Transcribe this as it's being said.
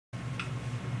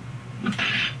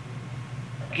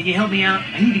Can you help me out?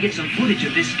 I need to get some footage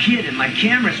of this kid and my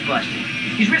camera's busted.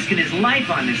 He's risking his life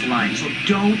on this line, so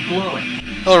don't blow it.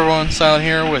 Hello everyone, Silent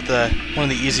here with one of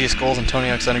the easiest goals in Tony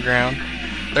Hawk's Underground.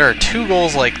 There are two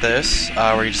goals like this,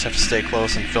 where you just have to stay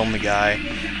close and film the guy.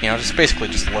 You know, just basically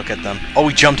just look at them. Oh,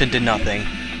 he jumped into nothing.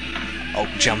 Oh,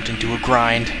 jumped into a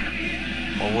grind.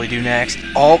 What will he do next?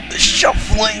 Oh, the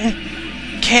shuffling!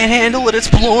 Can't handle it, it's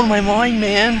blowing my mind,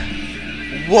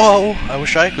 man. Whoa, I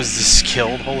wish I was this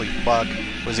skilled. Holy fuck.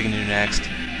 What is he gonna do next?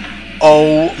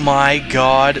 Oh my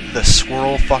god, the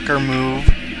swirl fucker move.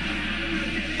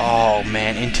 Oh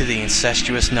man, into the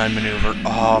incestuous nun maneuver.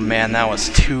 Oh man, that was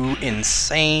too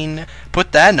insane.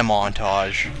 Put that in a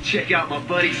montage. Check out my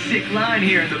buddy's sick line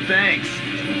here in the banks.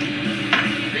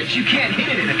 Bet you can't hit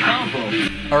it in a combo.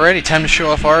 Alrighty, time to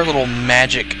show off our little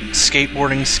magic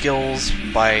skateboarding skills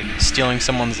by stealing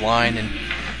someone's line and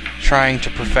trying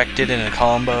to perfect it in a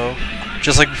combo.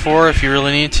 Just like before, if you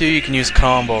really need to, you can use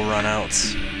combo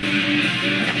runouts.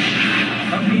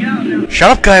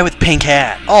 Shut up, guy with pink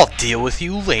hat. I'll deal with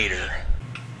you later.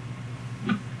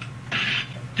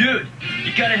 Dude,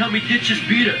 you gotta help me ditch this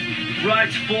beater.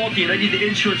 Ride's faulty and I need the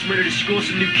insurance money to score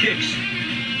some new kicks.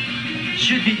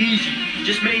 Should be easy.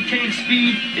 Just maintain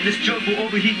speed and this junk will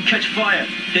overheat and catch fire.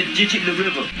 Then ditch it in the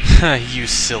river. You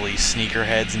silly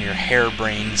sneakerheads and your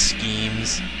harebrained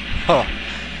schemes. Huh.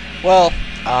 Well,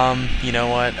 you know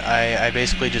what? I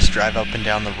basically just drive up and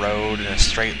down the road in a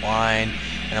straight line,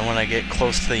 and then when I get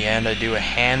close to the end, I do a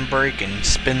handbrake and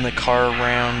spin the car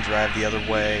around, drive the other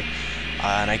way,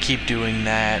 and I keep doing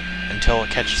that until it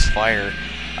catches fire.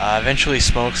 Eventually,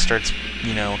 smoke starts,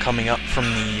 you know, coming up from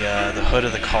the hood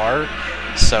of the car,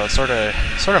 so it sort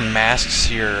of masks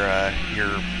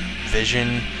your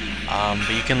vision.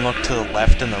 But you can look to the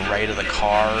left and the right of the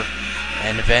car.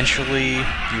 And eventually,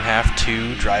 you have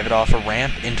to drive it off a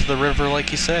ramp into the river, like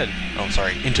you said. Oh,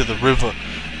 sorry, into the river.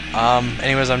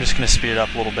 Anyways, I'm just going to speed it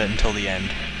up a little bit until the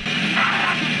end.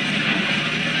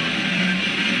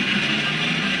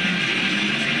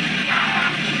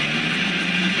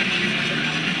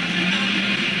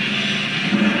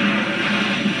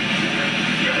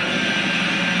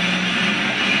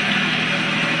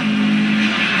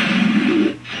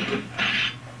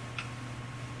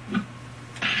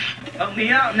 Help me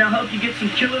out and I'll help you get some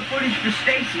killer footage for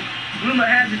Stacy. Rumor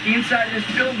has it the inside of this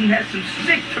building has some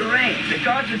sick terrain. The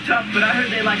guards are tough, but I heard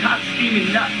they like hot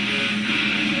steaming nuts.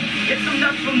 Get some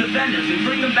nuts from the vendors and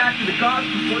bring them back to the guards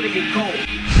before they get cold.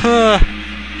 Huh.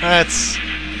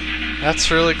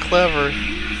 That's really clever.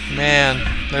 Man,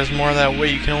 there's more of that way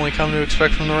you can only come to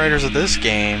expect from the writers of this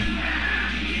game.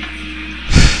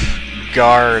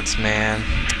 Guards, man.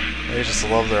 They just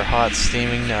love their hot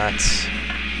steaming nuts.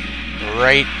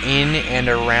 Right in and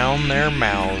around their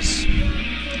mouths.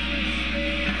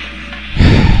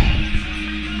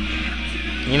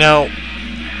 You know,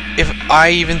 if I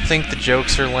even think the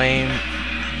jokes are lame,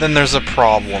 then there's a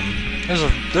problem.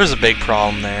 There's a big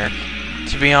problem there.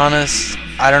 To be honest,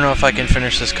 I don't know if I can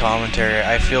finish this commentary.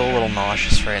 I feel a little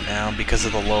nauseous right now because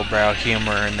of the lowbrow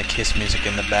humor and the Kiss music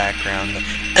in the background.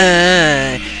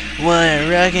 Wanna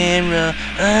rock and roll.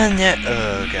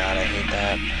 Oh god, I hate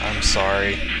that. I'm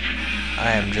sorry.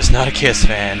 I am just not a Kiss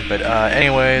fan, but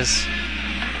anyways,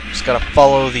 just gotta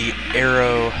follow the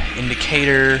arrow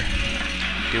indicator,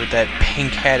 do what that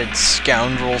pink-hatted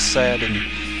scoundrel said, and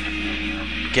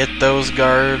get those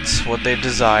guards what they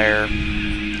desire.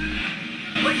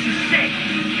 Place is safe.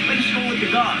 Let's go with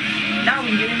the guards. Now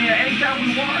we can get in there anytime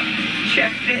we want.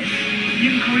 Check this.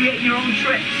 You can create your own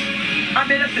tricks. I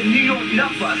made up the New York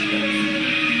Nutbuster.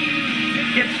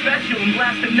 Get special and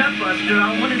blast the Nutbuster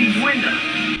out one of these windows.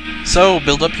 So,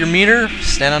 build up your meter,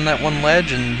 stand on that one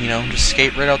ledge, and, you know, just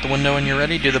skate right out the window when you're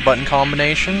ready, do the button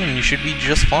combination, and you should be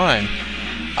just fine.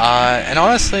 And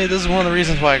honestly, this is one of the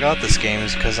reasons why I got this game,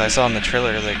 is because I saw in the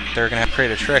trailer that they were going to create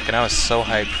a trick, and I was so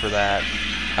hyped for that.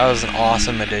 That was an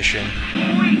awesome addition.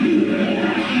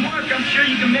 Mark, I'm sure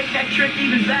you can make that trick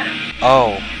even better.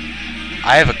 Oh,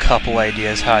 I have a couple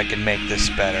ideas how I can make this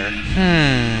better.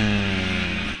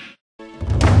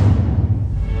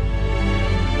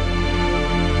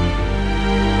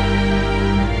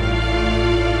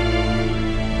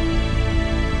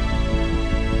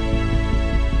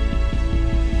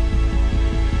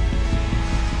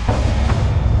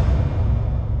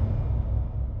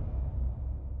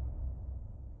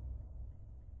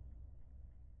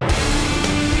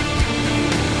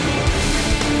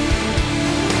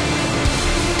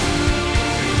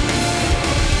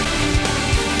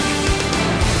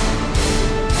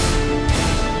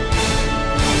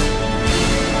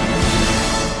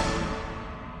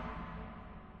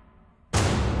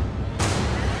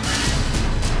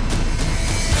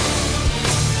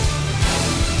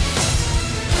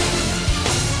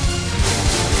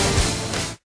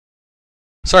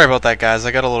 Sorry about that, guys.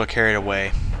 I got a little carried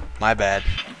away. My bad.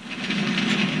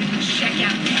 Check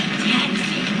out that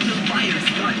taxi. The fire's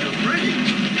starting to burn.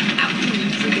 After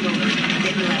you drink it over,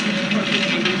 then we'll have the perfect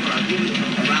ending for our video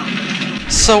from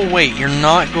Peralta. So wait, you're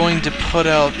not going to put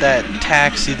out that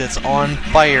taxi that's on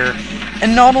fire,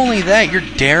 and not only that, you're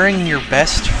daring your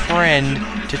best friend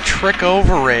to trick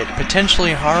over it,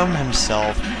 potentially harm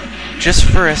himself, just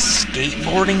for a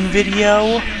skateboarding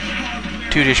video?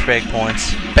 2 douchebag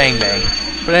points. Bang bang.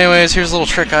 But anyways, here's a little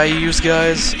trick I use,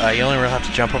 guys. You only really have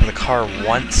to jump over the car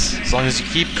once. As long as you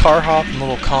keep car hop and the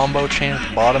little combo chain at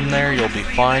the bottom there, you'll be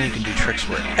fine. You can do tricks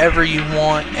wherever you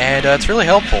want, and it's really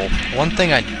helpful. One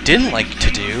thing I didn't like to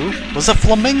do was a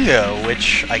flamingo,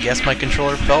 which I guess my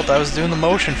controller felt I was doing the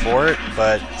motion for it,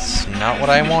 but it's not what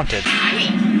I wanted.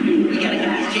 We gotta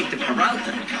get this tape to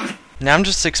Peralta. Now I'm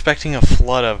just expecting a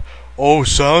flood of, "Oh,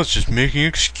 Sal's just making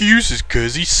excuses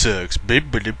 'cause he sucks."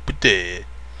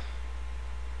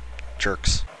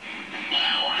 Jerks.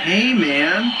 Hey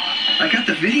man, I got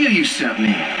the video you sent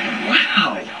me.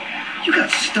 Wow, you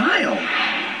got style.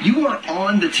 You are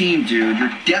on the team, dude.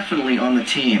 You're definitely on the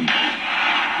team.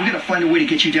 We gotta find a way to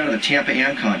get you down to the Tampa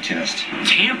Am contest.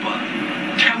 Tampa?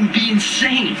 That would be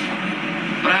insane.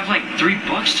 But I have like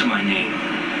 $3 to my name.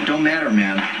 Don't matter,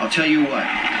 man. I'll tell you what.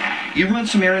 You run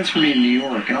some errands for me in New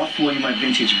York, and I'll floor you my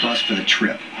vintage bus for the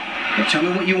trip. Now tell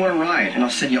me what you want to ride, and I'll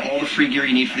send you all the free gear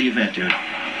you need for the event, dude.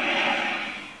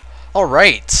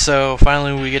 Alright, so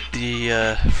finally we get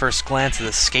the first glance at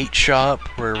the skate shop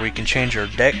where we can change our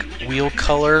deck, wheel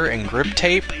color, and grip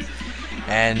tape.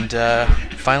 And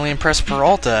finally impress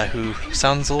Peralta, who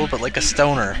sounds a little bit like a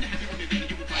stoner.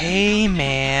 Hey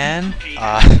man.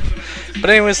 But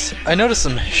anyways, I noticed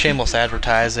some shameless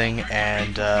advertising,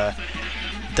 and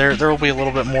there will be a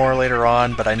little bit more later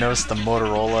on, but I noticed the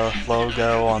Motorola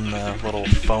logo on the little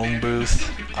phone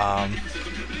booth.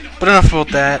 But enough about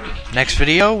that. Next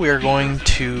video, we are going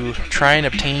to try and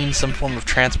obtain some form of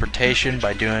transportation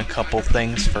by doing a couple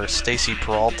things for Stacy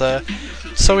Peralta,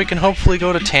 so we can hopefully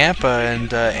go to Tampa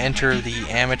and enter the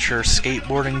amateur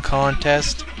skateboarding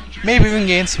contest. Maybe even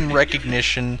gain some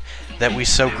recognition that we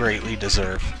so greatly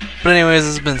deserve. But anyways,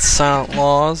 this has been Silent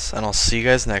Laws, and I'll see you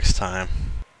guys next time.